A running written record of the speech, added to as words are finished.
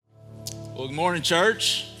Well, good morning,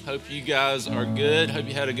 church. Hope you guys are good. Hope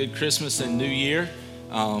you had a good Christmas and New Year.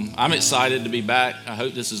 I'm excited to be back. I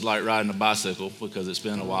hope this is like riding a bicycle because it's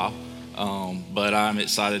been a while. But I'm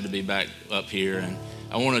excited to be back up here. And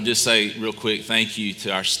I want to just say real quick thank you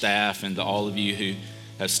to our staff and to all of you who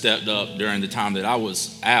have stepped up during the time that I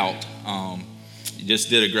was out. You just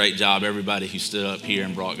did a great job. Everybody who stood up here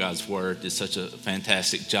and brought God's word did such a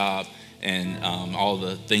fantastic job. And all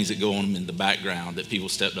the things that go on in the background that people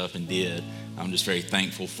stepped up and did. I'm just very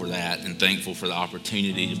thankful for that and thankful for the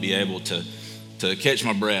opportunity to be able to catch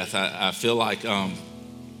my breath. I feel like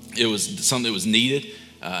it was something that was needed,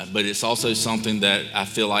 but it's also something that I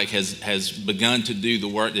feel like has begun to do the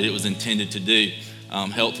work that it was intended to do.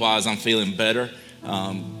 Health-wise, I'm feeling better,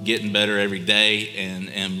 getting better every day, and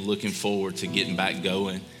am looking forward to getting back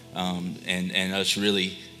going and us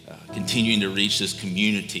really continuing to reach this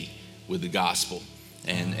community with the gospel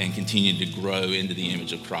and continue to grow into the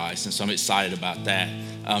image of Christ. And so I'm excited about that.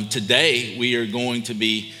 Today, we are going to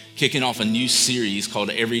be kicking off a new series called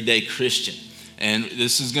Everyday Christian. And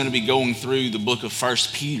this is going to be going through the book of 1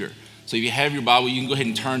 Peter. So if you have your Bible, you can go ahead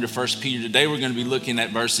and turn to 1 Peter. Today, we're going to be looking at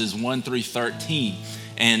verses 1 through 13.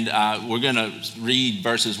 And we're going to read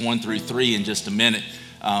verses 1 through 3 in just a minute.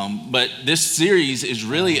 But this series is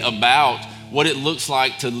really about what it looks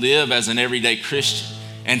like to live as an everyday Christian,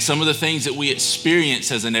 and some of the things that we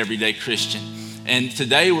experience as an everyday Christian. And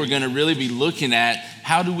today we're going to really be looking at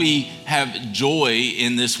how do we have joy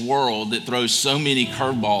in this world that throws so many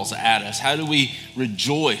curveballs at us? How do we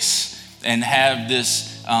rejoice and have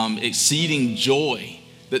this exceeding joy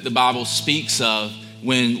that the Bible speaks of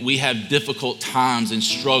when we have difficult times and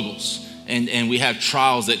struggles and we have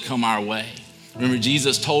trials that come our way? Remember,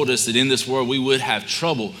 Jesus told us that in this world we would have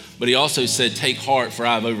trouble, but he also said, take heart, for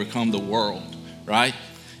I have overcome the world, right?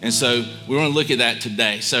 And so we're going to look at that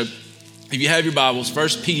today. So if you have your Bibles, 1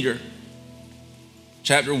 Peter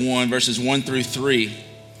chapter 1, verses 1 through 3.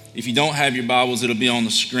 If you don't have your Bibles, it'll be on the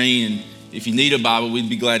screen. And if you need a Bible, we'd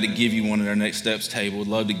be glad to give you one at our Next Steps table. We'd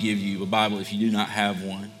love to give you a Bible if you do not have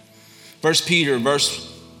one. 1 Peter,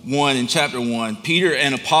 verse 1 in chapter 1. Peter,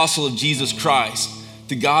 an apostle of Jesus Christ,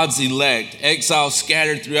 to God's elect, exiles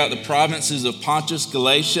scattered throughout the provinces of Pontus,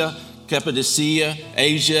 Galatia, Cappadocia,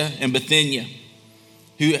 Asia, and Bithynia,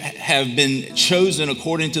 who have been chosen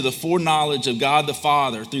according to the foreknowledge of God the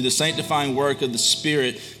Father through the sanctifying work of the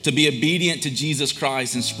Spirit to be obedient to Jesus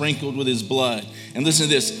Christ and sprinkled with his blood. And listen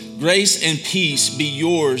to this, grace and peace be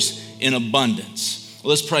yours in abundance. Well,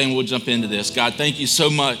 let's pray and we'll jump into this. God, thank you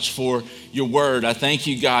so much for your word. I thank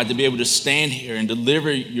you, God, to be able to stand here and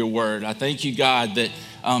deliver your word. I thank you, God, that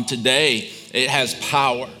today it has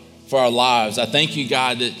power for our lives. I thank you,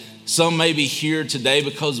 God, that some may be here today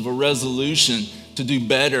because of a resolution to do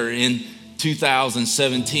better in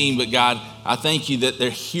 2017. But God, I thank you that they're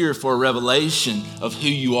here for a revelation of who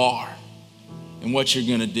you are and what you're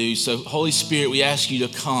going to do. So Holy Spirit, we ask you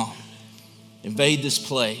to come, invade this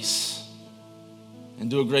place, and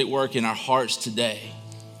do a great work in our hearts today.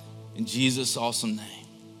 In Jesus' awesome name,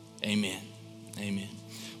 amen. Amen.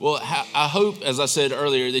 Well, I hope, as I said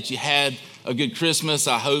earlier, that you had a good Christmas.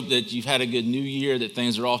 I hope that you've had a good New Year, that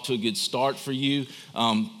things are off to a good start for you.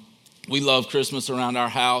 We love Christmas around our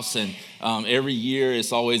house, and every year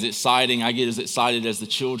it's always exciting. I get as excited as the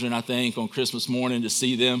children, I think, on Christmas morning to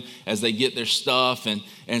see them as they get their stuff.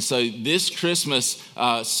 And so this Christmas,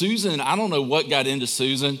 Susan, I don't know what got into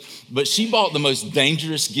Susan, but she bought the most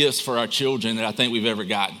dangerous gifts for our children that I think we've ever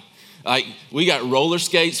gotten. Like, we got roller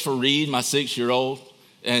skates for Reed, my 6-year-old,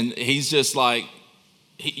 and he's just like,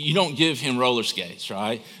 you don't give him roller skates,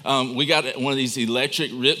 right? We got one of these electric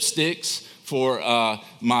ripsticks for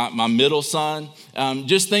my middle son,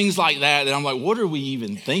 just things like that I'm like, what are we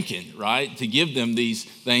even thinking, right? To give them these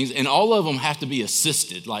things, and all of them have to be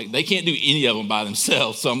assisted. Like, they can't do any of them by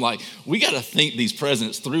themselves. So I'm like, we got to think these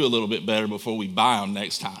presents through a little bit better before we buy them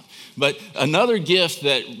next time. But another gift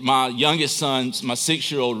that my youngest son, my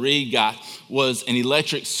 6-year-old Reed, got was an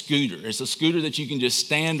electric scooter. It's a scooter that you can just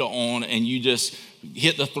stand on and you just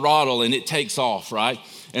hit the throttle and it takes off, right?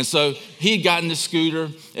 And so he had gotten the scooter,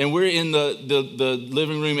 and we're in the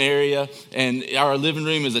living room area, and our living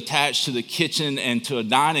room is attached to the kitchen and to a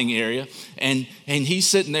dining area. And he's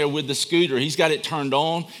sitting there with the scooter. He's got it turned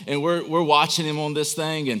on, and we're watching him on this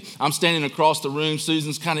thing. And I'm standing across the room.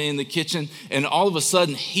 Susan's kind of in the kitchen, and all of a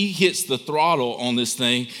sudden he hits the throttle on this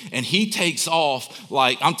thing, and he takes off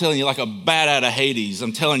like, I'm telling you, like a bat out of Hades.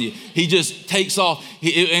 I'm telling you, he just takes off.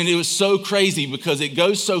 And it was so crazy because it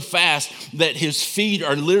goes so fast that his feet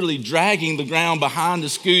are literally dragging the ground behind the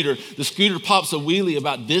scooter. The scooter pops a wheelie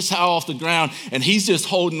about this high off the ground, and he's just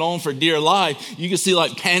holding on for dear life. You can see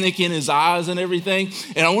like panic in his eyes and everything.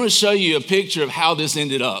 everything. And I want to show you a picture of how this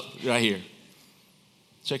ended up right here.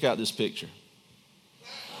 Check out this picture.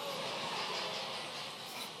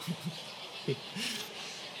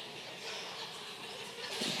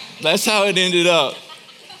 That's how it ended up.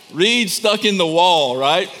 Reed stuck in the wall,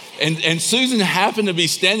 right? And Susan happened to be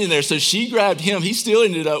standing there, so she grabbed him. He still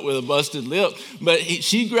ended up with a busted lip, but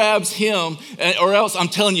she grabs him, or else I'm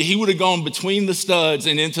telling you, he would have gone between the studs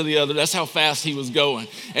and into the other. That's how fast he was going.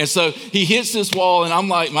 And so he hits this wall, and I'm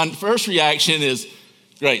like, my first reaction is,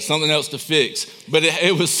 great, something else to fix. But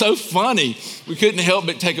it was so funny. We couldn't help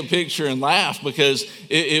but take a picture and laugh because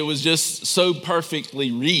it was just so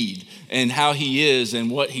perfectly Reed and how he is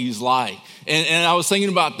and what he's like. And I was thinking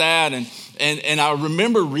about that, and I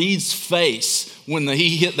remember Reed's face when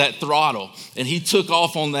he hit that throttle and he took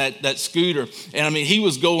off on that scooter. And I mean, he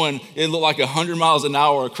was going, it looked like 100 miles an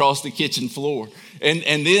hour across the kitchen floor. And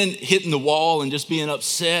then hitting the wall and just being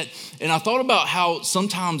upset. And I thought about how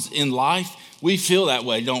sometimes in life, we feel that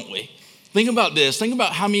way, don't we? Think about this. Think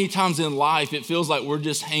about how many times in life it feels like we're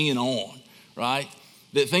just hanging on, right?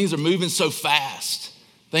 That things are moving so fast.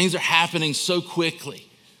 Things are happening so quickly.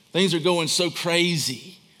 Things are going so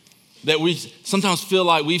crazy that we sometimes feel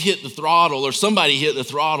like we've hit the throttle or somebody hit the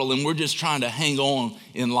throttle and we're just trying to hang on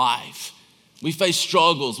in life. We face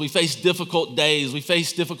struggles. We face difficult days. We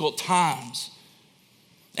face difficult times.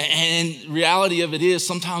 And reality of it is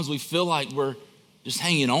sometimes we feel like we're just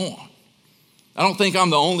hanging on. I don't think I'm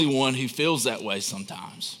the only one who feels that way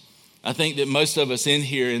sometimes. I think that most of us in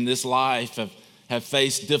here in this life have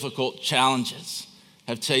faced difficult challenges,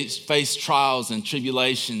 have faced trials and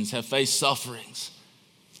tribulations, have faced sufferings.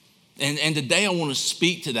 And today I want to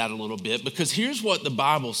speak to that a little bit because here's what the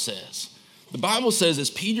Bible says. The Bible says as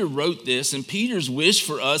Peter wrote this, and Peter's wish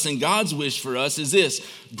for us and God's wish for us is this: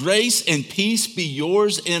 grace and peace be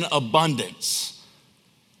yours in abundance.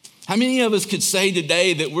 How many of us could say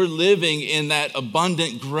today that we're living in that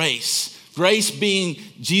abundant grace? Grace being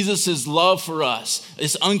Jesus' love for us,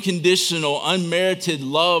 this unconditional, unmerited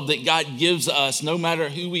love that God gives us, no matter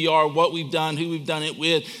who we are, what we've done, who we've done it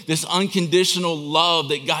with, this unconditional love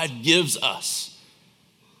that God gives us.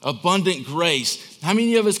 Abundant grace. How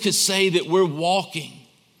many of us could say that we're walking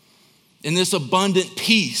in this abundant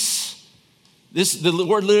peace? The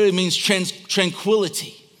word literally means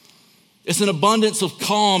tranquility. It's an abundance of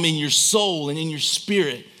calm in your soul and in your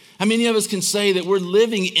spirit. How many of us can say that we're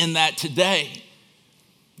living in that today?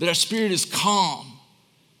 That our spirit is calm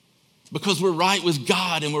because we're right with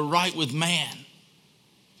God and we're right with man.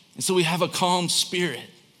 And so we have a calm spirit.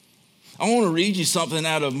 I want to read you something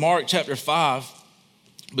out of Mark chapter 5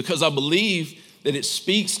 because I believe that it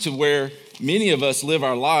speaks to where many of us live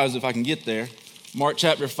our lives, if I can get there. Mark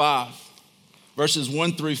chapter 5, verses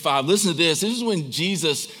 1 through 5. Listen to this. This is when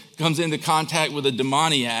Jesus comes into contact with a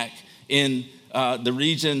demoniac in the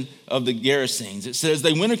region of the Gerasenes. It says,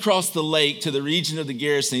 they went across the lake to the region of the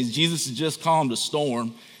Gerasenes. Jesus had just calmed a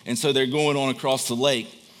storm, and so they're going on across the lake.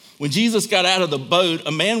 When Jesus got out of the boat,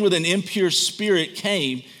 a man with an impure spirit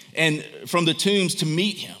came and from the tombs to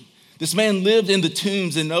meet him. This man lived in the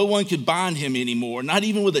tombs, and no one could bind him anymore, not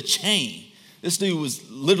even with a chain. This dude was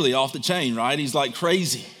literally off the chain, right? He's like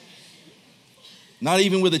crazy. Not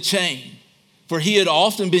even with a chain. For he had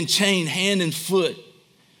often been chained hand and foot,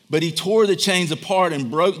 but he tore the chains apart and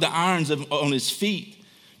broke the irons on his feet.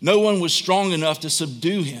 No one was strong enough to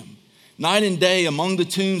subdue him. Night and day among the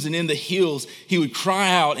tombs and in the hills, he would cry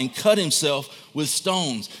out and cut himself with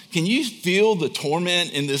stones. Can you feel the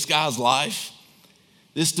torment in this guy's life?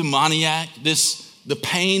 This demoniac, the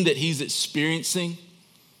pain that he's experiencing.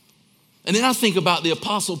 And then I think about the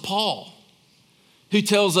Apostle Paul, who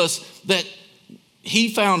tells us that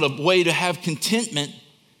he found a way to have contentment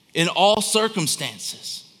in all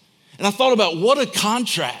circumstances. And I thought about what a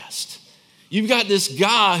contrast. You've got this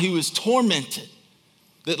guy who is tormented,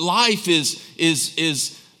 that life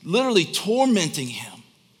is literally tormenting him,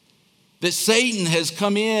 that Satan has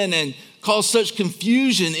come in and caused such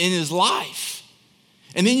confusion in his life.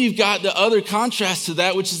 And then you've got the other contrast to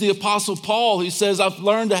that, which is the Apostle Paul, who says, I've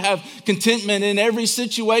learned to have contentment in every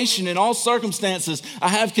situation, in all circumstances. I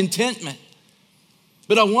have contentment.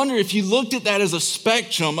 But I wonder if you looked at that as a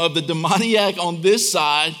spectrum of the demoniac on this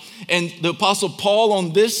side and the Apostle Paul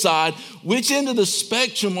on this side, which end of the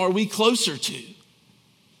spectrum are we closer to?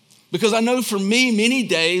 Because I know for me, many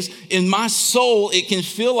days in my soul, it can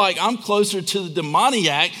feel like I'm closer to the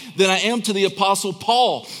demoniac than I am to the Apostle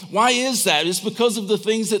Paul. Why is that? It's because of the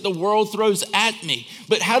things that the world throws at me.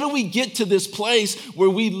 But how do we get to this place where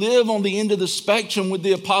we live on the end of the spectrum with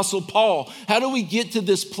the Apostle Paul? How do we get to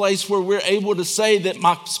this place where we're able to say that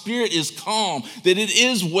my spirit is calm, that it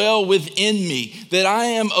is well within me, that I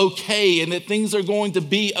am okay, and that things are going to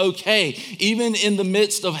be okay, even in the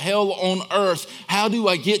midst of hell on earth? How do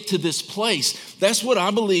I get to this place? That's what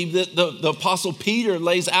I believe that the Apostle Peter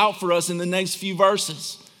lays out for us in the next few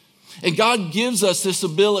verses. And God gives us this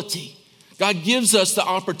ability. God gives us the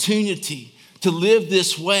opportunity to live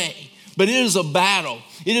this way. But it is a battle.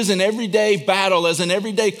 It is an everyday battle as an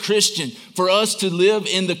everyday Christian for us to live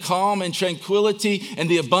in the calm and tranquility and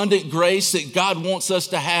the abundant grace that God wants us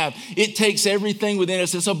to have. It takes everything within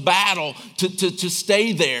us. It's a battle to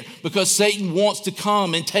stay there because Satan wants to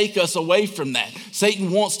come and take us away from that.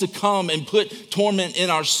 Satan wants to come and put torment in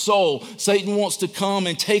our soul. Satan wants to come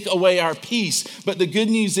and take away our peace. But the good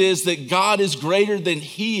news is that God is greater than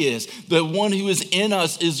he is. The one who is in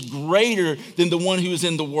us is greater than the one who is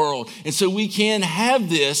in the world. And so we can have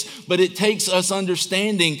this, but it takes us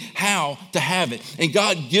understanding how to have it. And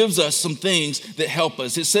God gives us some things that help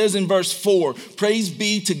us. It says in verse 4, praise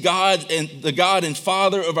be to God and the God and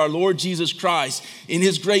Father of our Lord Jesus Christ. In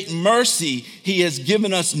his great mercy, he has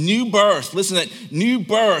given us new birth. Listen to that, new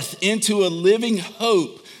birth into a living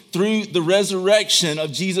hope through the resurrection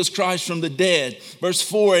of Jesus Christ from the dead. Verse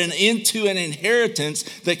 4, and into an inheritance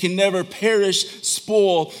that can never perish,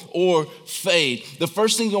 spoil, or fade. The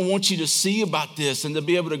first thing I want you to see about this and to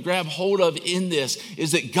be able to grab hold of in this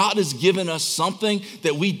is that God has given us something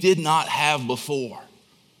that we did not have before.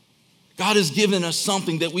 God has given us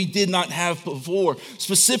something that we did not have before.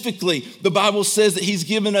 Specifically, the Bible says that he's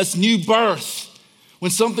given us new birth. When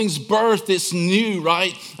something's birthed, it's new,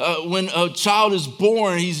 right? When a child is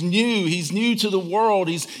born, he's new. He's new to the world.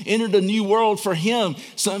 He's entered a new world for him.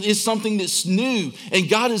 So it's something that's new. And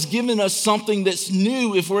God has given us something that's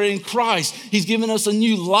new if we're in Christ. He's given us a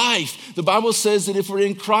new life. The Bible says that if we're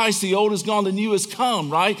in Christ, the old is gone, the new has come,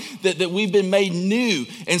 right? That we've been made new.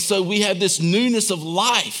 And so we have this newness of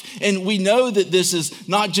life. And we know that this is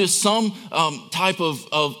not just some type of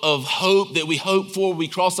hope that we hope for, we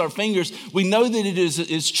cross our fingers. We know that it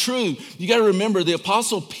is true. You got to remember, the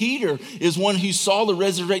Apostle Peter is one who saw the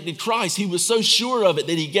resurrected Christ. He was so sure of it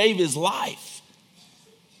that he gave his life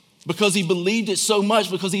because he believed it so much,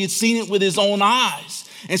 because he had seen it with his own eyes.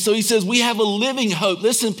 And so he says, we have a living hope.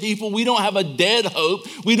 Listen, people, we don't have a dead hope.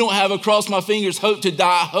 We don't have a cross my fingers hope to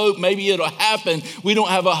die hope. Maybe it'll happen. We don't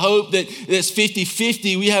have a hope that's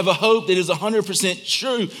 50-50. We have a hope that is 100%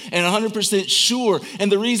 true and 100% sure.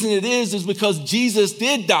 And the reason it is because Jesus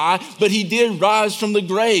did die, but he did rise from the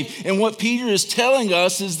grave. And what Peter is telling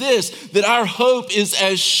us is this, that our hope is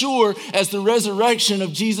as sure as the resurrection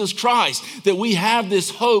of Jesus Christ, that we have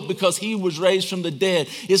this hope because he was raised from the dead.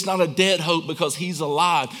 It's not a dead hope because he's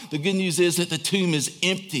alive. The good news is that the tomb is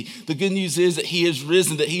empty. The good news is that he has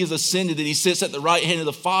risen, that he has ascended, that he sits at the right hand of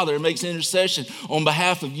the Father and makes intercession on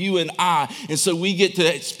behalf of you and I. And so we get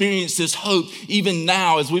to experience this hope even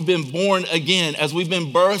now as we've been born again, as we've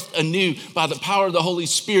been birthed anew by the power of the Holy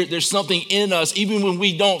Spirit. There's something in us, even when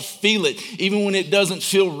we don't feel it, even when it doesn't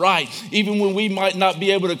feel right, even when we might not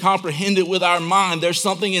be able to comprehend it with our mind. There's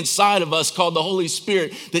something inside of us called the Holy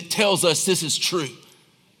Spirit that tells us this is true.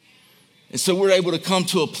 And so we're able to come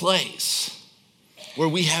to a place where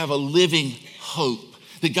we have a living hope,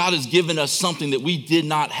 that God has given us something that we did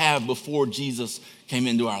not have before Jesus came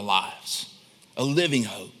into our lives, a living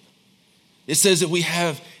hope. It says that we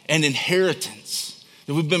have an inheritance,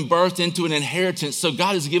 that we've been birthed into an inheritance. So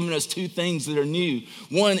God has given us two things that are new.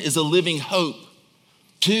 One is a living hope.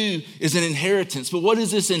 Two is an inheritance. But what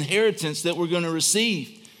is this inheritance that we're going to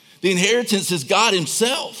receive? The inheritance is God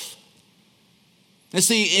himself. And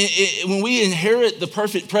see, when we inherit the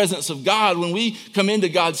perfect presence of God, when we come into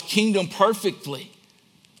God's kingdom perfectly,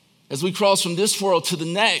 as we cross from this world to the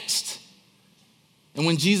next, and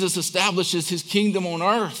when Jesus establishes his kingdom on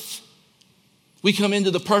earth, we come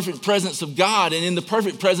into the perfect presence of God. And in the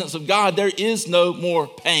perfect presence of God, there is no more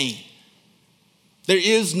pain. There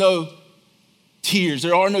is no tears.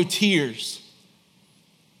 There are no tears.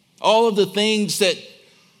 All of the things that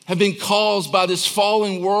have been caused by this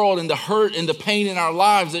fallen world and the hurt and the pain in our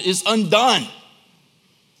lives is undone.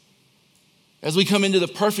 as we come into the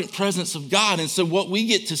perfect presence of God. And so what we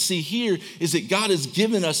get to see here is that God has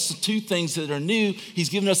given us two things that are new. He's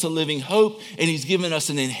given us a living hope, and he's given us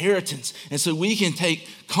an inheritance. And so we can take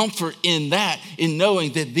comfort in that, in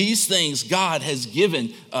knowing that these things God has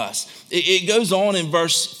given us. It goes on in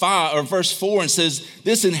verse 4 and says,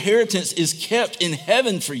 this inheritance is kept in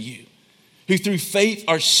heaven for you, who through faith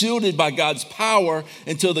are shielded by God's power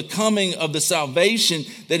until the coming of the salvation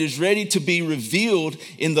that is ready to be revealed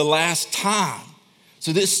in the last time.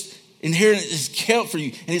 So this inheritance is kept for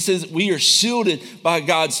you. And it says we are shielded by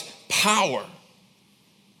God's power.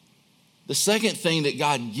 The second thing that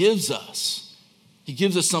God gives us, he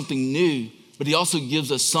gives us something new, but he also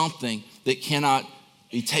gives us something that cannot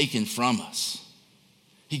be taken from us.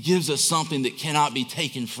 He gives us something that cannot be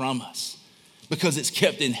taken from us because it's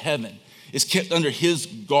kept in heaven. It's kept under his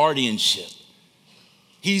guardianship.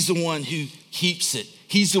 He's the one who keeps it.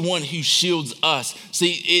 He's the one who shields us.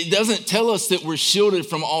 See, it doesn't tell us that we're shielded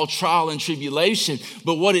from all trial and tribulation,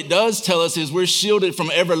 but what it does tell us is we're shielded from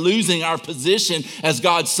ever losing our position as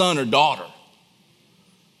God's son or daughter.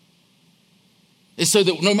 It's so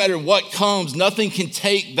that no matter what comes, nothing can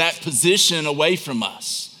take that position away from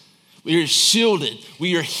us. We are shielded.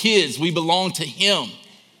 We are his. We belong to him.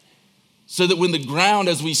 So that when the ground,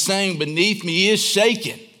 as we sang, beneath me is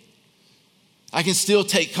shaken, I can still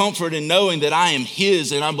take comfort in knowing that I am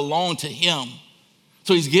his and I belong to him.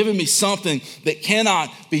 So he's given me something that cannot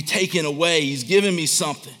be taken away. He's given me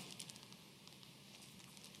something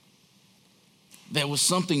that was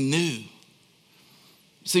something new.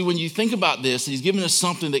 See, when you think about this, he's given us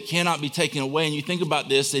something that cannot be taken away, and you think about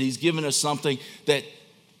this, that he's given us something that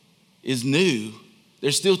is new,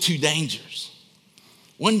 there's still two dangers.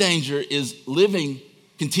 One danger is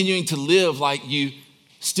continuing to live like you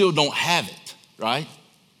still don't have it, right?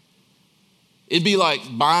 It'd be like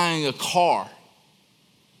buying a car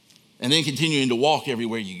and then continuing to walk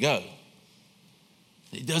everywhere you go.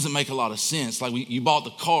 It doesn't make a lot of sense. Like you bought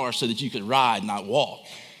the car so that you could ride, not walk.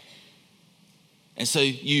 And so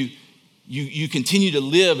you continue to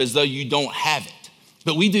live as though you don't have it.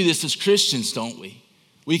 But we do this as Christians, don't we?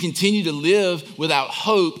 We continue to live without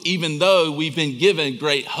hope, even though we've been given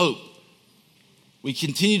great hope. We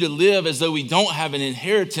continue to live as though we don't have an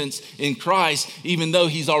inheritance in Christ, even though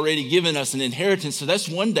he's already given us an inheritance. So that's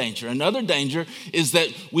one danger. Another danger is that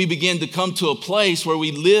we begin to come to a place where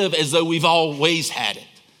we live as though we've always had it.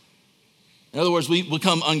 In other words, we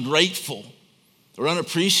become ungrateful or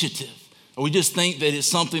unappreciative, or we just think that it's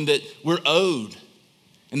something that we're owed.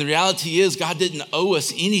 And the reality is God didn't owe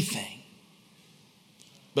us anything.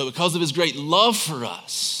 But because of his great love for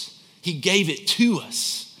us, he gave it to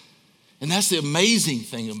us. And that's the amazing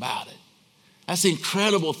thing about it. That's the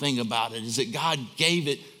incredible thing about it, is that God gave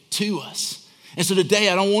it to us. And so today,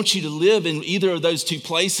 I don't want you to live in either of those two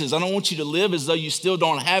places. I don't want you to live as though you still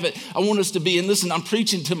don't have it. I want us to be, and listen, I'm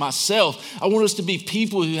preaching to myself. I want us to be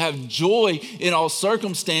people who have joy in all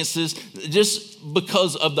circumstances just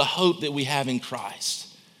because of the hope that we have in Christ.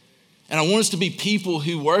 And I want us to be people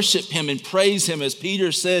who worship him and praise him. As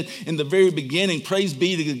Peter said in the very beginning, praise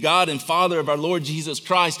be to the God and Father of our Lord Jesus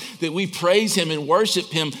Christ, that we praise him and worship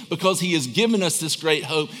him because he has given us this great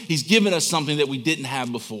hope. He's given us something that we didn't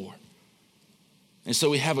have before. And so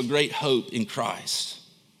we have a great hope in Christ.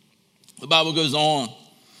 The Bible goes on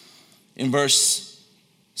in verse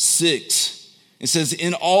 6. It says,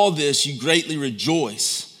 in all this you greatly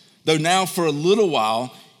rejoice, though now for a little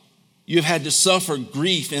while you've had to suffer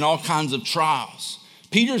grief in all kinds of trials.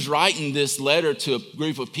 Peter's writing this letter to a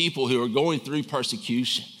group of people who are going through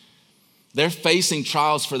persecution. They're facing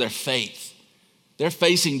trials for their faith. They're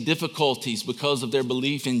facing difficulties because of their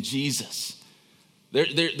belief in Jesus.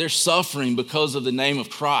 They're suffering because of the name of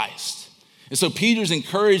Christ. And so Peter's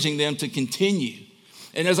encouraging them to continue.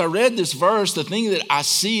 And as I read this verse, the thing that I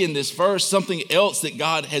see in this verse, something else that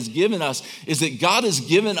God has given us, is that God has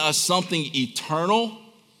given us something eternal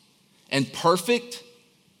and perfect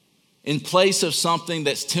in place of something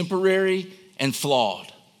that's temporary and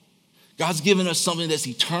flawed. God's given us something that's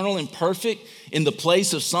eternal and perfect in the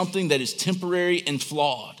place of something that is temporary and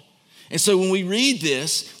flawed. And so when we read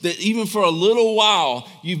this, that even for a little while,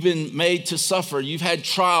 you've been made to suffer. You've had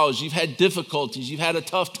trials, you've had difficulties, you've had a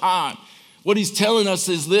tough time. What he's telling us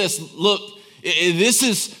is this: look, this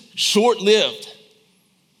is short-lived.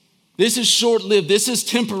 This is short-lived. This is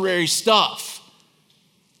temporary stuff.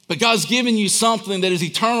 But God's given you something that is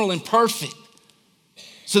eternal and perfect,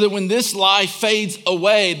 so that when this life fades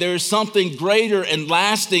away, there is something greater and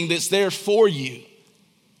lasting that's there for you.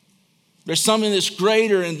 There's something that's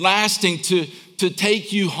greater and lasting to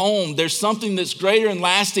take you home. There's something that's greater and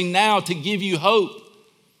lasting now to give you hope.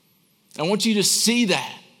 I want you to see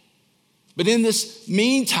that. But in this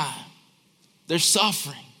meantime, there's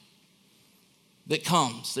suffering that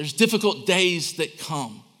comes. There's difficult days that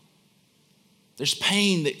come. There's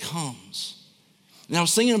pain that comes. And I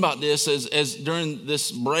was thinking about this as during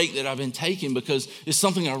this break that I've been taking, because it's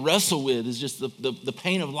something I wrestle with, is just the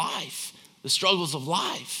pain of life, the struggles of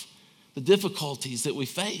life, the difficulties that we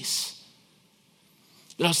face.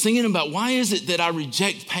 But I was thinking about, why is it that I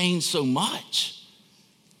reject pain so much?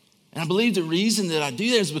 And I believe the reason that I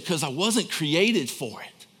do that is because I wasn't created for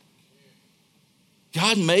it.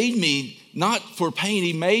 God made me not for pain.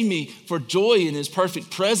 He made me for joy in his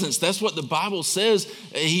perfect presence. That's what the Bible says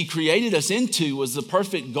he created us into, was the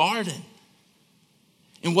perfect garden.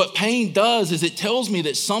 And what pain does is it tells me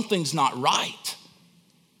that something's not right.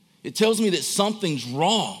 It tells me that something's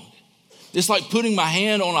wrong. It's like putting my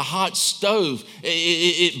hand on a hot stove.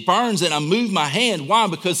 It burns and I move my hand. Why?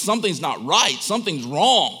 Because something's not right. Something's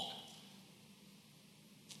wrong.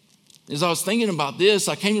 As I was thinking about this,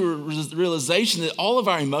 I came to the realization that all of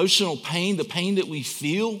our emotional pain, the pain that we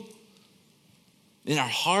feel in our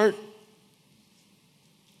heart,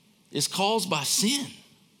 is caused by sin.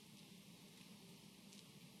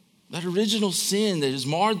 That original sin that has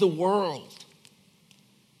marred the world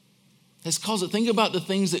has caused it. Think about the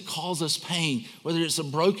things that cause us pain, whether it's a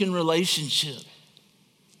broken relationship,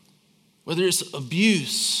 whether it's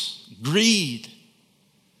abuse, greed,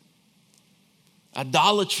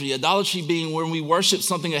 idolatry being when we worship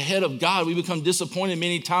something ahead of God. We become disappointed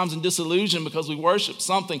many times and disillusioned because we worship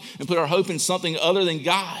something and put our hope in something other than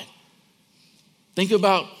God. Think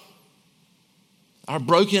about our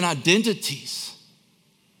broken identities.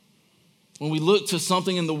 When we look to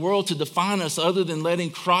something in the world to define us other than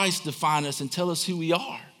letting Christ define us and tell us who we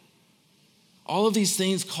are. All of these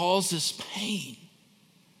things cause us pain.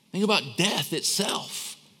 Think about death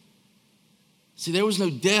itself. See, there was no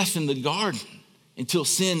death in the garden until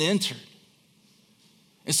sin entered.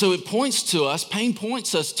 And so it points to us, pain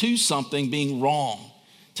points us to something being wrong.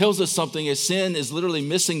 Tells us something, as sin is literally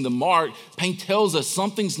missing the mark, pain tells us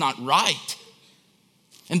something's not right.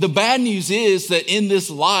 And the bad news is that in this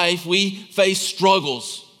life, we face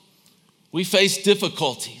struggles. We face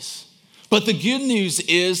difficulties. But the good news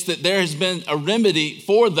is that there has been a remedy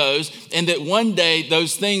for those, and that one day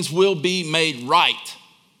those things will be made right.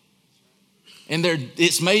 And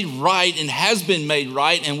it's made right and has been made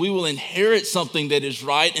right, and we will inherit something that is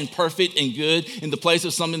right and perfect and good in the place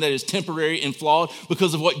of something that is temporary and flawed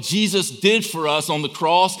because of what Jesus did for us on the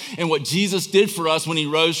cross and what Jesus did for us when he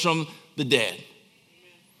rose from the dead.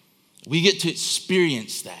 We get to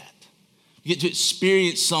experience that. We get to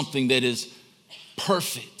experience something that is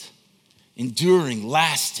perfect, enduring,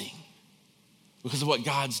 lasting because of what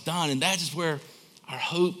God's done. And that is where our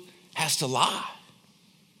hope has to lie.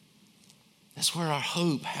 That's where our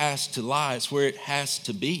hope has to lie. It's where it has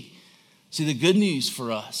to be. See, the good news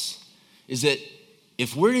for us is that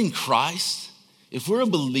if we're in Christ, if we're a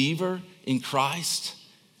believer in Christ,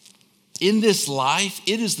 in this life,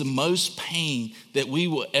 it is the most pain that we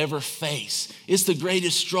will ever face. It's the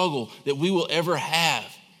greatest struggle that we will ever have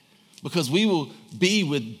because we will be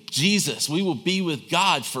with Jesus. We will be with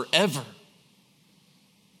God forever.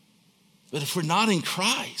 But if we're not in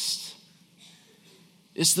Christ,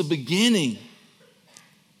 it's the beginning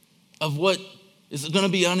of what is going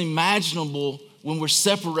to be unimaginable when we're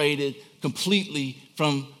separated completely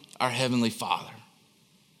from our Heavenly Father.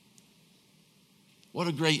 What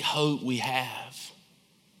a great hope we have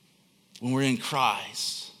when we're in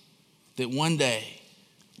Christ, that one day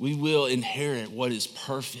we will inherit what is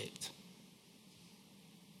perfect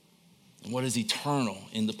and what is eternal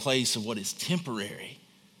in the place of what is temporary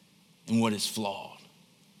and what is flawed.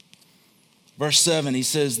 Verse 7, he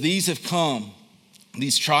says,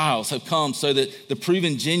 these trials have come so that the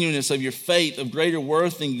proven genuineness of your faith, of greater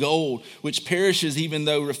worth than gold, which perishes even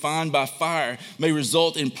though refined by fire, may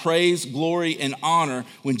result in praise, glory, and honor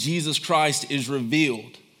when Jesus Christ is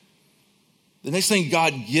revealed. The next thing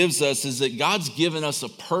God gives us is that God's given us a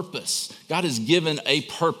purpose. God has given a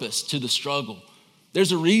purpose to the struggle.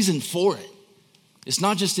 There's a reason for it. It's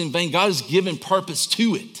not just in vain. God has given purpose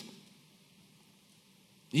to it.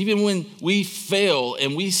 Even when we fail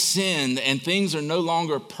and we sin and things are no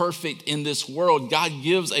longer perfect in this world, God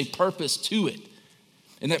gives a purpose to it.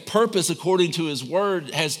 And that purpose, according to his word,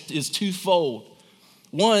 is twofold.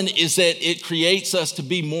 One is that it creates us to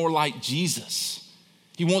be more like Jesus.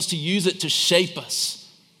 He wants to use it to shape us,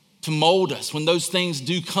 to mold us. When those things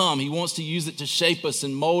do come, he wants to use it to shape us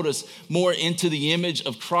and mold us more into the image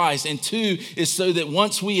of Christ. And two is so that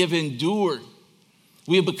once we have endured,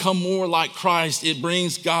 we have become more like Christ, it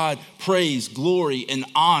brings God praise, glory, and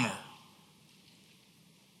honor.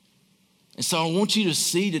 And so I want you to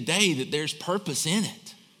see today that there's purpose in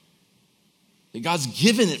it, that God's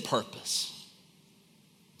given it purpose.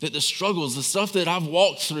 That the struggles, the stuff that I've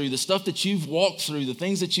walked through, the stuff that you've walked through, the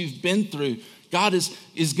things that you've been through, God is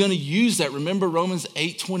going to use that. Remember Romans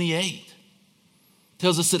 8:28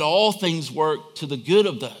 tells us that all things work to the good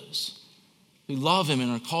of those who love him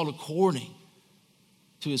and are called according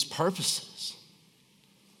to his purposes.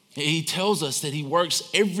 He tells us that he works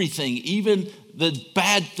everything, even the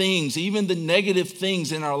bad things, even the negative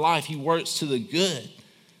things in our life, he works to the good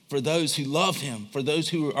for those who love him, for those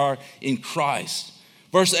who are in Christ.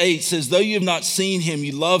 Verse 8 says, though you have not seen him,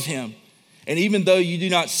 you love him. And even though you do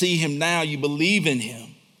not see him now, you believe in him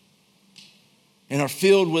and are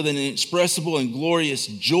filled with an inexpressible and glorious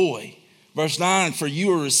joy. Verse 9, for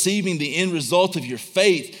you are receiving the end result of your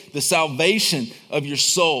faith, the salvation of your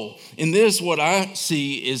soul. In this, what I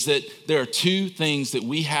see is that there are two things that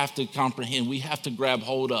we have to comprehend, we have to grab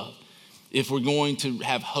hold of if we're going to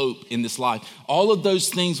have hope in this life. All of those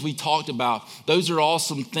things we talked about, those are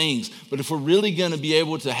awesome things. But if we're really going to be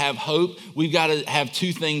able to have hope, we've got to have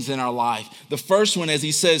two things in our life. The first one, as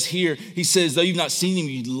he says here, he says, though you've not seen him,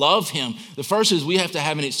 you love him. The first is we have to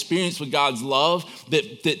have an experience with God's love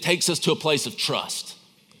that takes us to a place of trust.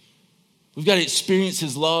 We've got to experience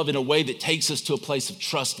his love in a way that takes us to a place of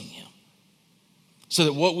trusting him. So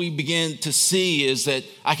that what we begin to see is that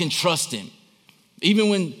I can trust him. Even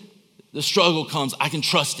when the struggle comes, I can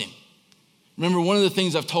trust him. Remember, one of the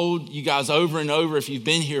things I've told you guys over and over, if you've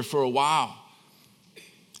been here for a while,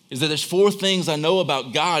 is that there's 4 things I know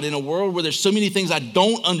about God in a world where there's so many things I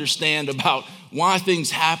don't understand about why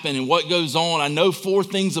things happen and what goes on. I know 4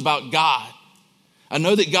 things about God. I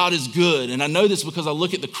know that God is good, and I know this because I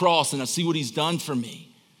look at the cross and I see what he's done for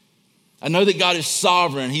me. I know that God is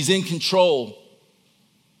sovereign, he's in control,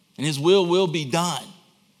 and his will be done.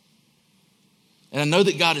 And I know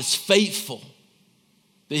that God is faithful,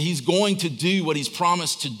 that he's going to do what he's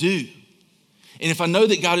promised to do. And if I know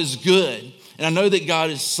that God is good, and I know that God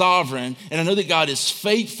is sovereign, and I know that God is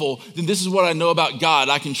faithful, then this is what I know about God.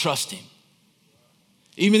 I can trust him.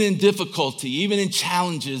 Even in difficulty, even in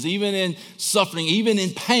challenges, even in suffering, even in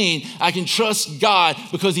pain, I can trust God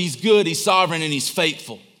because he's good, he's sovereign, and he's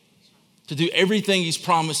faithful to do everything he's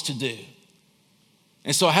promised to do.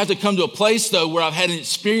 And so I have to come to a place, though, where I've had an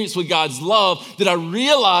experience with God's love that I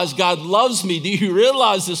realize God loves me. Do you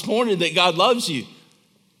realize this morning that God loves you?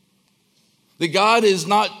 That God is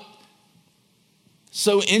not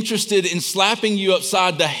so interested in slapping you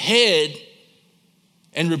upside the head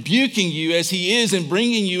and rebuking you as he is in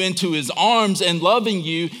bringing you into his arms and loving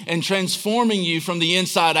you and transforming you from the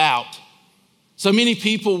inside out. So many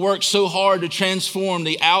people work so hard to transform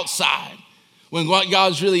the outside when what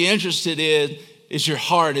God's really interested in is your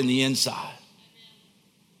heart and the inside.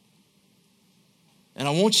 And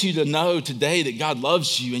I want you to know today that God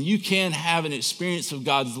loves you, and you can have an experience of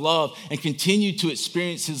God's love and continue to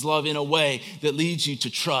experience his love in a way that leads you to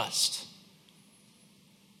trust.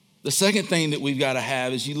 The second thing that we've got to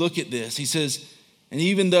have is you look at this. He says, and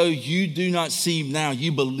even though you do not see him now,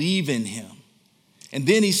 you believe in him. And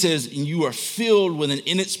then he says, and you are filled with an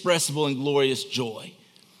inexpressible and glorious joy.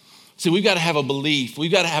 So we've got to have a belief.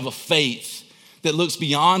 We've got to have a faith that looks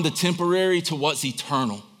beyond the temporary to what's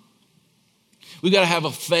eternal. We've got to have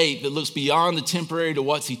a faith that looks beyond the temporary to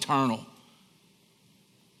what's eternal.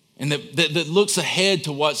 And that looks ahead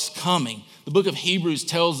to what's coming. The book of Hebrews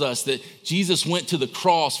tells us that Jesus went to the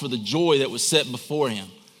cross for the joy that was set before him.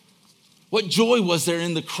 What joy was there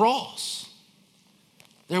in the cross?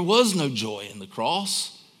 There was no joy in the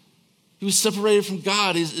cross. He was separated from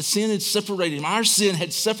God. His sin had separated him. Our sin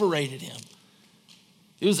had separated him.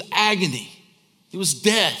 It was agony. It was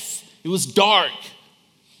death. It was dark.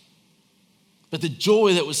 But the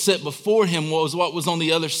joy that was set before him was what was on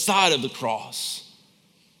the other side of the cross.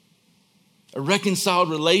 A reconciled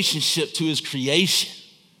relationship to his creation.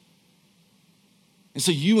 And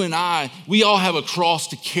so you and I, we all have a cross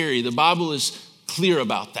to carry. The Bible is clear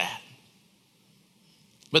about that.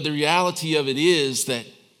 But the reality of it is that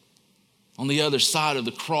on the other side of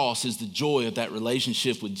the cross is the joy of that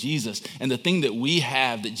relationship with Jesus. And the thing that we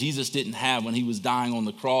have that Jesus didn't have when he was dying on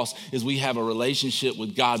the cross is we have a relationship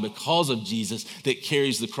with God because of Jesus that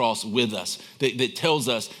carries the cross with us, that tells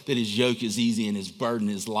us that his yoke is easy and his burden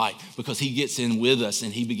is light, because he gets in with us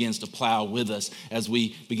and he begins to plow with us as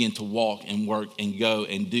we begin to walk and work and go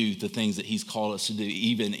and do the things that he's called us to do,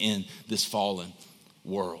 even in this fallen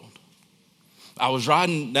world. I was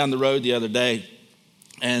riding down the road the other day,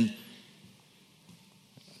 and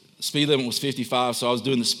speed limit was 55, so I was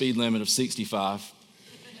doing the speed limit of 65.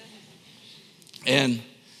 And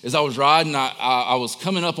as I was riding, I was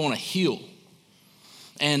coming up on a hill.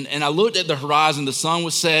 And I looked at the horizon. The sun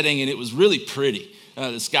was setting, and it was really pretty.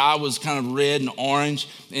 The sky was kind of red and orange,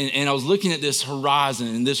 and I was looking at this horizon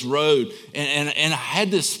and this road, and I had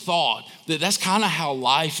this thought that that's kind of how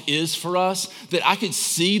life is for us, that I could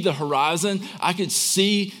see the horizon. I could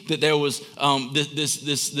see that there was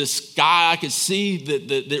this sky. I could see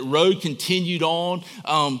that the road continued on,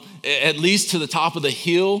 at least to the top of the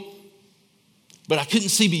hill, but I couldn't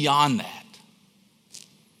see beyond that.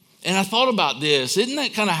 And I thought about this. Isn't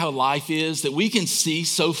that kind of how life is, that we can see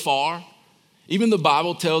so far? Even the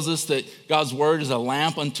Bible tells us that God's word is a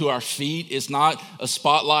lamp unto our feet. It's not a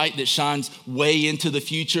spotlight that shines way into the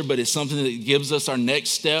future, but it's something that gives us our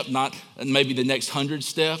next step, not maybe the next 100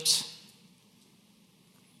 steps.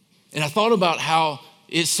 And I thought about how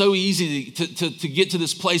it's so easy to get to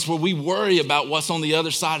this place where we worry about what's on the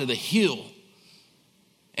other side of the hill.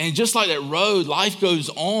 And just like that road, life goes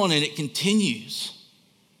on and it continues.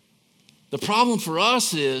 The problem for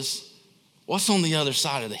us is, what's on the other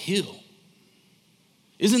side of the hill?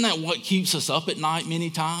 Isn't that what keeps us up at night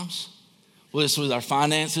many times? Whether it's with our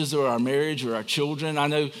finances or our marriage or our children. I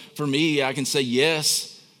know for me, I can say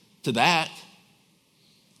yes to that.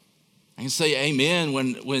 I can say amen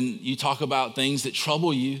when you talk about things that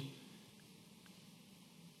trouble you.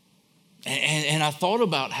 And I thought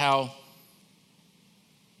about how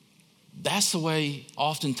that's the way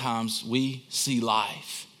oftentimes we see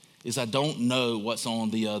life, is I don't know what's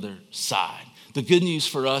on the other side. The good news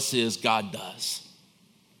for us is God does.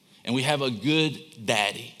 And we have a good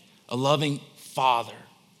daddy, a loving father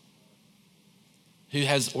who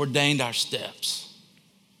has ordained our steps,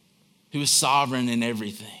 who is sovereign in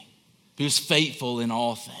everything, who is faithful in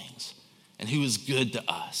all things, and who is good to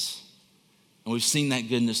us. And we've seen that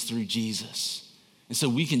goodness through Jesus. And so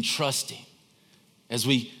we can trust him as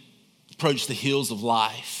we approach the hills of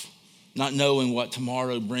life, not knowing what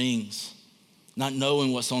tomorrow brings, not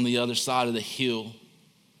knowing what's on the other side of the hill.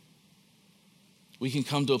 We can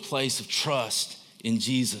come to a place of trust in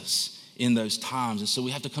Jesus in those times. And so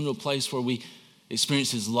we have to come to a place where we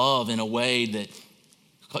experience his love in a way that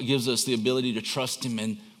gives us the ability to trust him.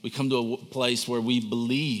 And we come to a place where we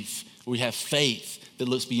believe, where we have faith that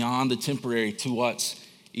looks beyond the temporary to what's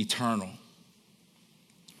eternal.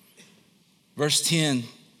 Verse 10,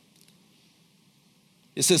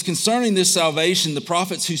 it says, concerning this salvation, the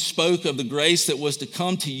prophets who spoke of the grace that was to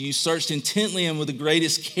come to you searched intently and with the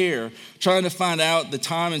greatest care, trying to find out the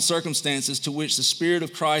time and circumstances to which the Spirit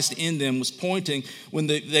of Christ in them was pointing when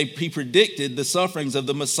he predicted the sufferings of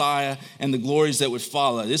the Messiah and the glories that would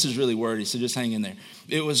follow. This is really wordy, so just hang in there.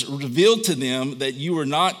 It was revealed to them that they were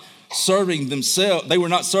not serving themselves,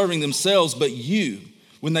 but you,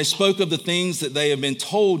 when they spoke of the things that they have been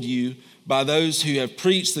told you by those who have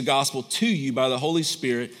preached the gospel to you by the Holy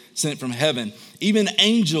Spirit sent from heaven. Even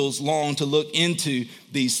angels long to look into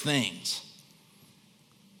these things.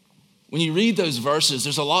 When you read those verses,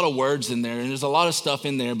 there's a lot of words in there and there's a lot of stuff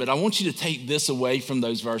in there, but I want you to take this away from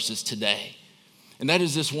those verses today. And that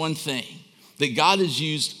is this one thing, that God has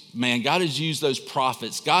used those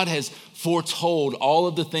prophets. God has foretold all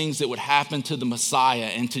of the things that would happen to the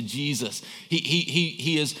Messiah and to Jesus.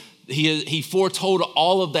 He foretold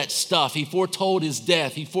all of that stuff. He foretold his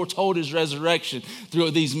death. He foretold his resurrection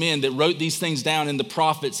through these men that wrote these things down in the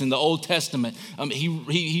prophets in the Old Testament.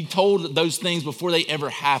 He told those things before they ever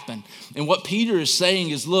happened. And what Peter is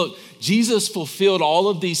saying is, look, Jesus fulfilled all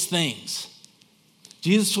of these things.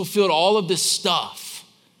 Jesus fulfilled all of this stuff.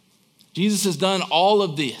 Jesus has done all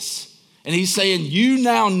of this. And he's saying, you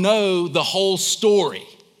now know the whole story.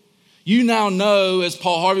 You now know, as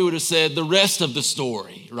Paul Harvey would have said, the rest of the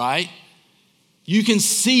story, right? You can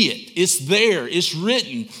see it. It's there. It's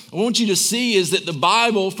written. I want you to see is that the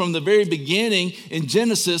Bible, from the very beginning in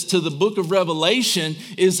Genesis to the book of Revelation,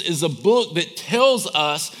 is a book that tells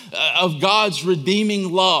us of God's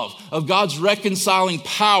redeeming love, of God's reconciling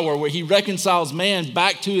power, where he reconciles man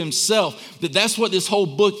back to himself. That's what this whole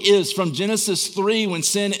book is. From Genesis 3, when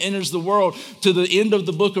sin enters the world, to the end of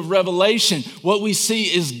the book of Revelation, what we see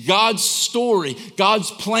is God's story, God's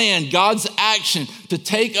plan, God's action to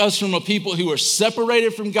take us from a people who are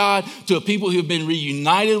separated from God to a people who have been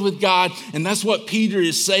reunited with God. And that's what Peter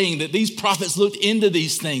is saying, that these prophets looked into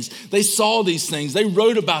these things. They saw these things. They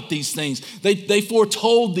wrote about these things. They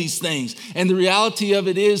foretold these things. And the reality of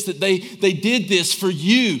it is that they did this for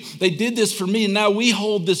you. They did this for me. And now we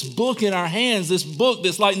hold this book in our hands, this book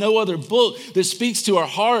that's like no other book, that speaks to our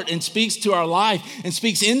heart and speaks to our life and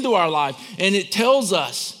speaks into our life. And it tells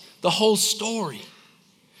us the whole story.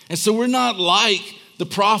 And so we're not like the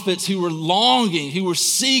prophets who were longing, who were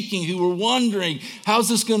seeking, who were wondering, how's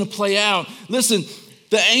this going to play out? Listen,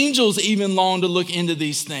 The angels even long to look into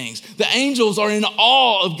these things. The angels are in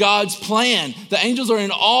awe of God's plan. The angels are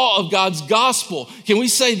in awe of God's gospel. Can we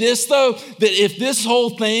say this, though? That if this whole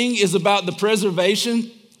thing is about the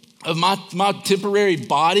preservation of my temporary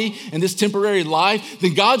body and this temporary life,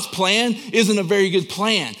 then God's plan isn't a very good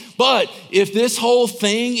plan. But if this whole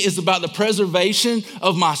thing is about the preservation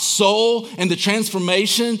of my soul and the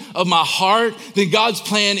transformation of my heart, then God's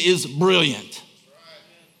plan is brilliant.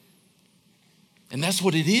 And that's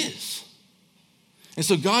what it is. And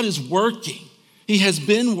so God is working. He has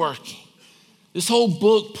been working. This whole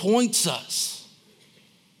book points us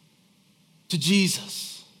to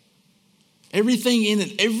Jesus. Everything in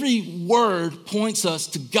it, every word points us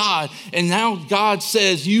to God. And now God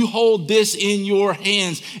says, you hold this in your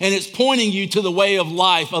hands, and it's pointing you to the way of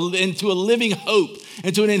life, into a living hope,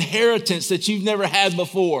 into an inheritance that you've never had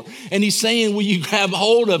before. And he's saying, will you grab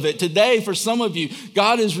hold of it? Today, for some of you,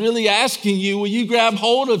 God is really asking you, will you grab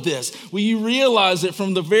hold of this? Will you realize that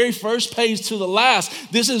from the very first page to the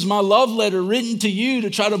last, this is my love letter written to you to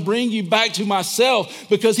try to bring you back to myself,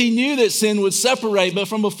 because he knew that sin would separate. But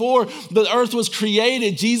from before the earth was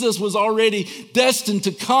created, Jesus was already destined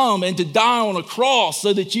to come and to die on a cross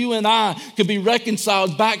so that you and I could be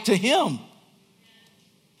reconciled back to him.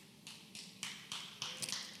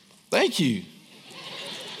 Thank you,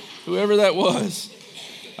 whoever that was.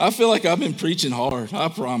 I feel like I've been preaching hard, I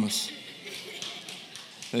promise.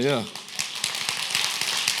 Yeah.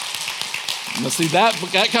 Now see,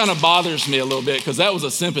 that kind of bothers me a little bit, because that was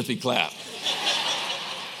a sympathy clap.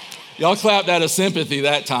 Y'all clapped out of sympathy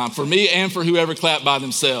that time, for me and for whoever clapped by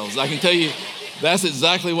themselves. I can tell you, that's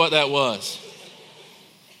exactly what that was.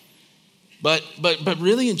 But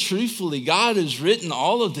really and truthfully, God has written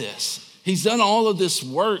all of this. He's done all of this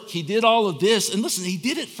work. He did all of this. And listen, he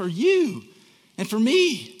did it for you and for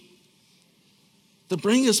me to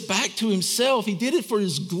bring us back to himself. He did it for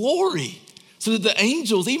his glory, so that the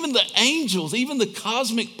angels, even the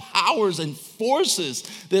cosmic powers and forces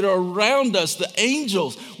that are around us, the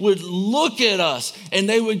angels would look at us and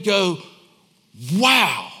they would go,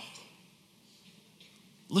 wow,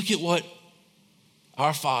 look at what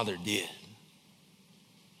our Father did.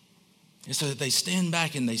 And so that they stand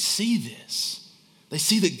back and they see this. They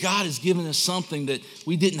see that God has given us something that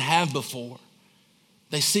we didn't have before.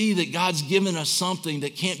 They see that God's given us something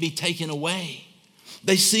that can't be taken away.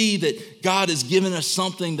 They see that God has given us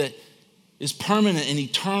something that is permanent and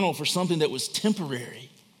eternal for something that was temporary,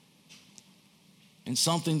 and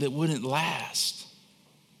something that wouldn't last,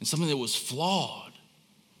 and something that was flawed.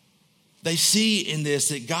 They see in this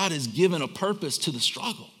that God has given a purpose to the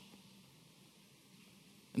struggle.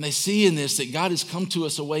 And they see in this that God has come to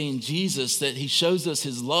us a way in Jesus, that he shows us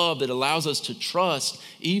his love that allows us to trust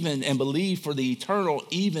even and believe for the eternal,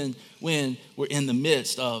 even when we're in the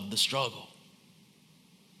midst of the struggle.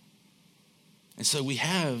 And so we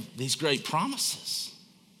have these great promises.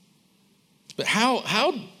 But how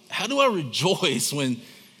do I rejoice when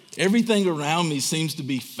everything around me seems to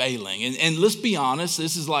be failing? And let's be honest,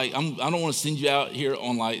 this is like, I don't want to send you out here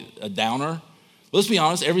on like a downer. Let's be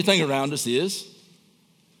honest, everything around us is.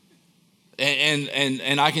 And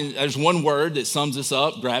there's one word that sums this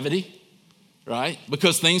up: gravity, right?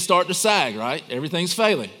 Because things start to sag, right? Everything's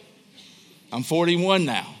failing. I'm 41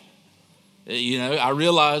 now. You know, I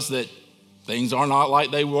realize that things are not like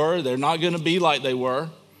they were. They're not going to be like they were.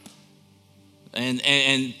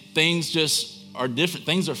 And things just are different.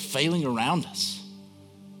 Things are failing around us.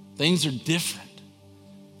 Things are different.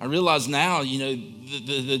 I realize now, you know,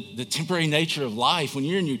 the temporary nature of life. When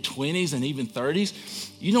you're in your 20s and even 30s,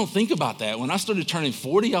 you don't think about that. When I started turning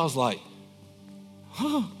 40, I was like,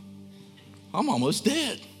 I'm almost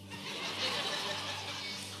dead.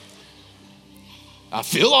 I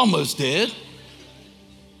feel almost dead.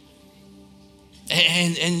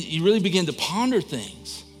 And you really begin to ponder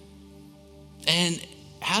things. And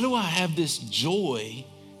how do I have this joy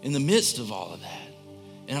in the midst of all of that?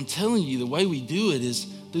 And I'm telling you, the way we do it is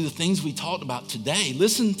through the things we talked about today.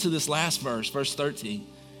 Listen to this last verse, verse 13.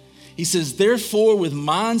 He says, therefore, with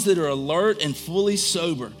minds that are alert and fully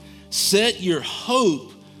sober, set your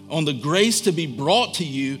hope on the grace to be brought to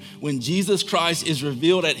you when Jesus Christ is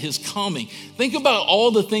revealed at his coming. Think about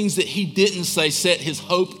all the things that he didn't say set his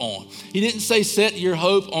hope on. He didn't say set your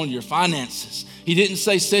hope on your finances. He didn't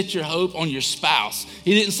say set your hope on your spouse.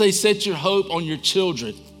 He didn't say set your hope on your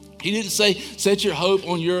children. He didn't say set your hope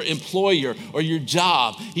on your employer or your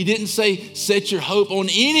job. He didn't say set your hope on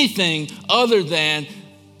anything other than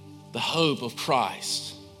the hope of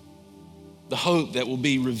Christ, the hope that will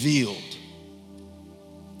be revealed,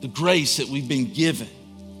 the grace that we've been given.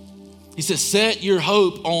 He says, set your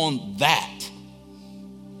hope on that.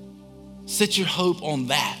 Set your hope on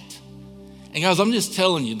that. And guys, I'm just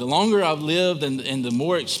telling you, the longer I've lived and the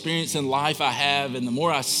more experience in life I have and the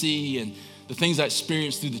more I see and the things I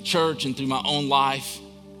experience through the church and through my own life,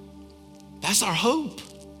 that's our hope.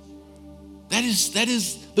 That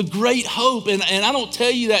is the great hope. And I don't tell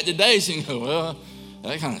you that today saying, well,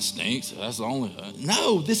 that kind of stinks. That's the only.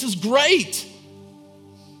 No, this is great.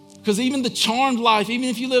 Because even the charmed life, even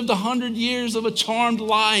if you lived 100 years of a charmed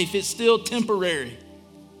life, it's still temporary.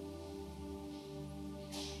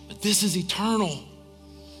 But this is eternal.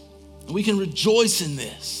 And we can rejoice in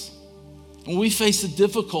this. When we face the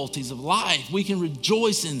difficulties of life, we can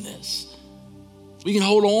rejoice in this. We can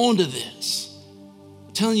hold on to this.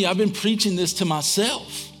 I'm telling you, I've been preaching this to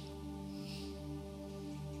myself.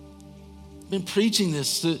 I've been preaching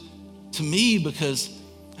this to me because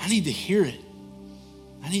I need to hear it.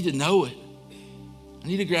 I need to know it. I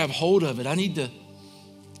need to grab hold of it. I need to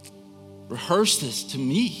rehearse this to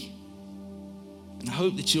me. And I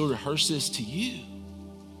hope that you'll rehearse this to you.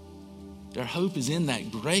 Our hope is in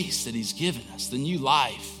that grace that he's given us, the new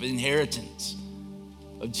life, the inheritance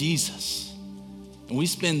of Jesus. And we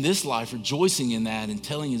spend this life rejoicing in that and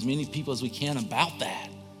telling as many people as we can about that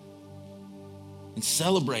and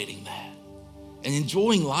celebrating that and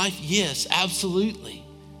enjoying life. Yes, absolutely.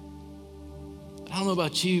 I don't know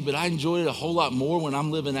about you, but I enjoy it a whole lot more when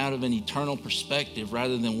I'm living out of an eternal perspective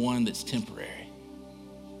rather than one that's temporary.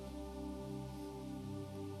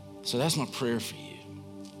 So that's my prayer for you.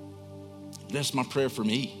 That's my prayer for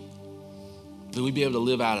me, that we be able to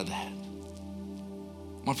live out of that.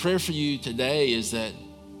 My prayer for you today is that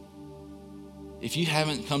if you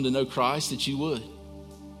haven't come to know Christ, that you would.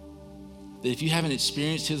 That if you haven't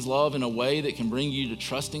experienced his love in a way that can bring you to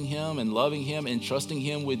trusting him and loving him and trusting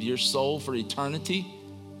him with your soul for eternity,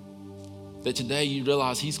 that today you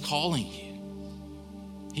realize he's calling you.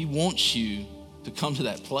 He wants you to come to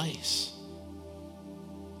that place.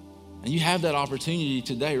 And you have that opportunity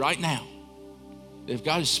today, right now. If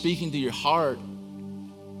God is speaking to your heart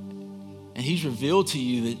and he's revealed to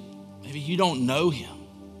you that maybe you don't know him,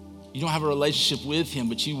 you don't have a relationship with him,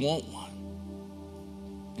 but you want one.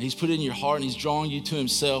 And he's put it in your heart and he's drawing you to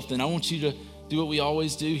himself, then I want you to do what we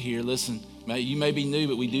always do here. Listen, you may be new,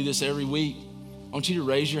 but we do this every week. I want you to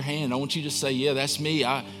raise your hand. I want you to say, yeah, that's me.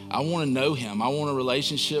 I want to know him. I want a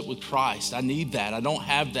relationship with Christ. I need that. I don't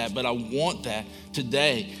have that, but I want that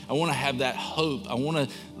today. I want to have that hope. I want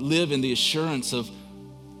to live in the assurance of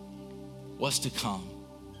what's to come.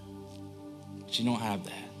 But you don't have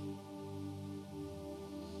that.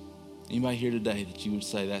 Anybody here today that you would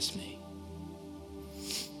say, that's me?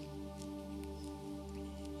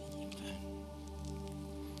 Okay.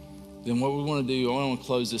 Then what we want to do, I want to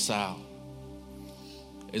close this out,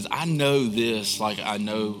 is I know this like I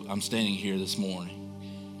know I'm standing here this morning.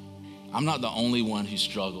 I'm not the only one who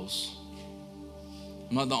struggles.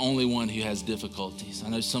 I'm not the only one who has difficulties. I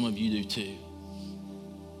know some of you do too.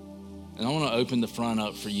 And I want to open the front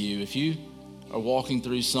up for you. If you are walking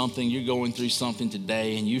through something, you're going through something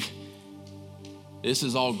today, and this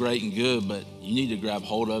is all great and good, but you need to grab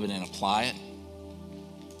hold of it and apply it,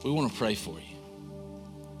 we want to pray for you.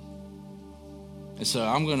 And so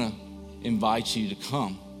I'm going to invite you to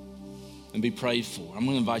come and be prayed for. I'm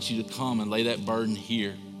going to invite you to come and lay that burden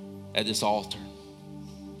here at this altar.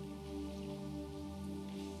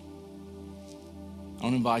 I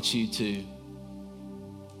want to invite you to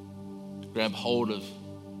grab hold of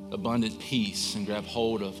abundant peace and grab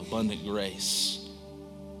hold of abundant grace.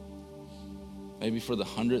 Maybe for the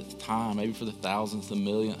 100th time, maybe for the 1,000th, the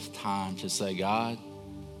millionth time, to say, God,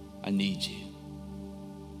 I need you,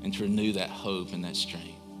 and to renew that hope and that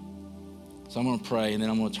strength. So I'm going to pray, and then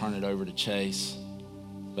I'm going to turn it over to Chase.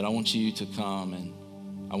 But I want you to come, and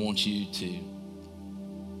I want you to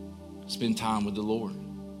spend time with the Lord.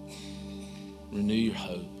 Renew your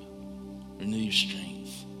hope. Renew your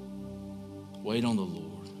strength. Wait on the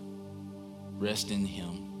Lord. Rest in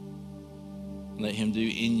him. Let him do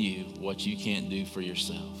in you what you can't do for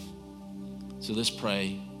yourself. So let's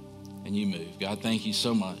pray and you move. God, thank you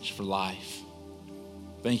so much for life.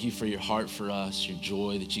 Thank you for your heart for us, your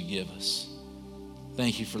joy that you give us.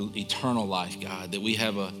 Thank you for eternal life, God, that we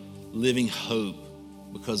have a living hope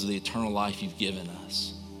because of the eternal life you've given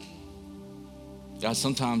us. God,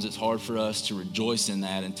 sometimes it's hard for us to rejoice in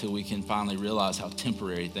that until we can finally realize how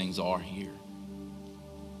temporary things are here.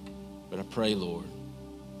 But I pray, Lord,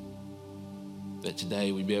 that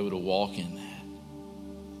today we'd be able to walk in that,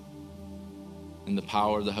 in the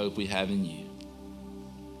power of the hope we have in you.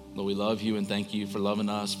 Lord, we love you and thank you for loving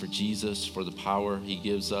us, for Jesus, for the power he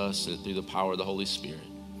gives us through the power of the Holy Spirit.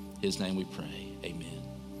 In his name we pray. Amen.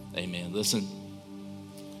 Amen. Listen,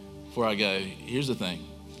 before I go, here's the thing.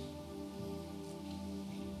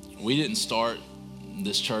 We didn't start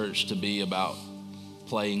this church to be about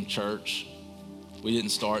playing church. We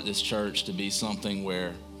didn't start this church to be something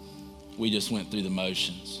where we just went through the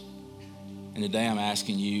motions. And today I'm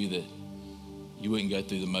asking you that you wouldn't go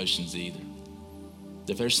through the motions either.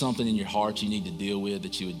 If there's something in your heart you need to deal with,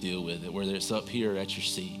 that you would deal with it, whether it's up here or at your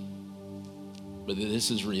seat. But that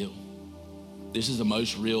this is real. This is the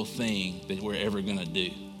most real thing that we're ever going to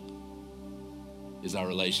do, is our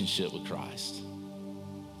relationship with Christ.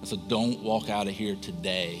 And so don't walk out of here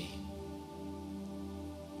today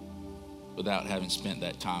without having spent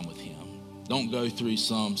that time with him. Don't go through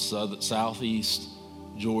some Southeast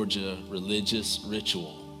Georgia religious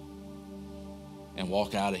ritual and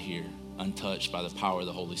walk out of here untouched by the power of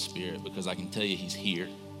the Holy Spirit, because I can tell you he's here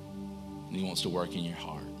and he wants to work in your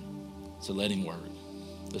heart. So let him work.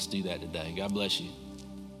 Let's do that today. God bless you.